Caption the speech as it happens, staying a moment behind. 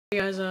Hey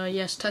guys,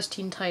 yes,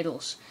 testing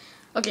titles.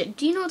 Okay,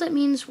 do you know what that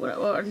means?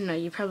 Or no,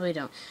 you probably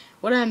don't.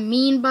 What I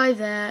mean by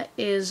that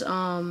is,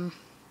 like,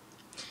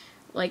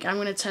 I'm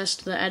gonna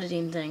test the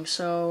editing thing,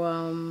 so,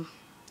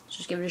 let's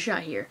just give it a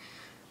shot here.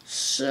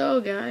 So,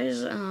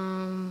 guys,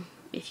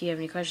 if you have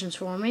any questions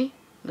for me,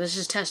 this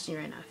is testing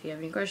right now. If you have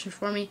any questions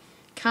for me,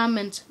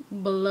 comment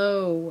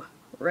below.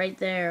 Right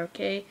there,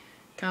 okay?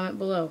 Comment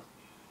below.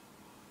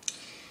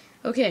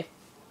 Okay,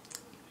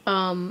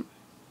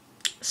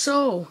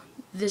 so,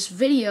 this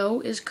video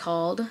is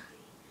called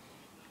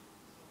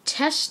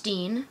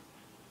testing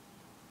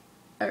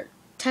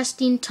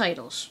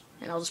titles,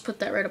 and I'll just put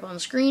that right up on the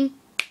screen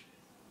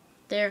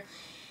there,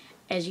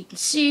 as you can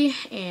see.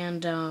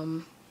 And I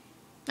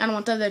don't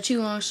want that there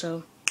too long,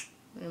 so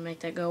I'm gonna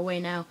make that go away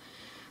now.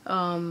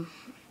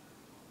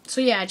 So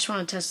yeah, I just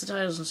want to test the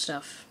titles and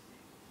stuff.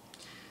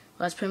 Well,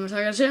 that's pretty much all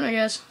I got to say, I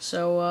guess.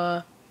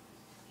 So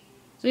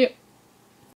see ya.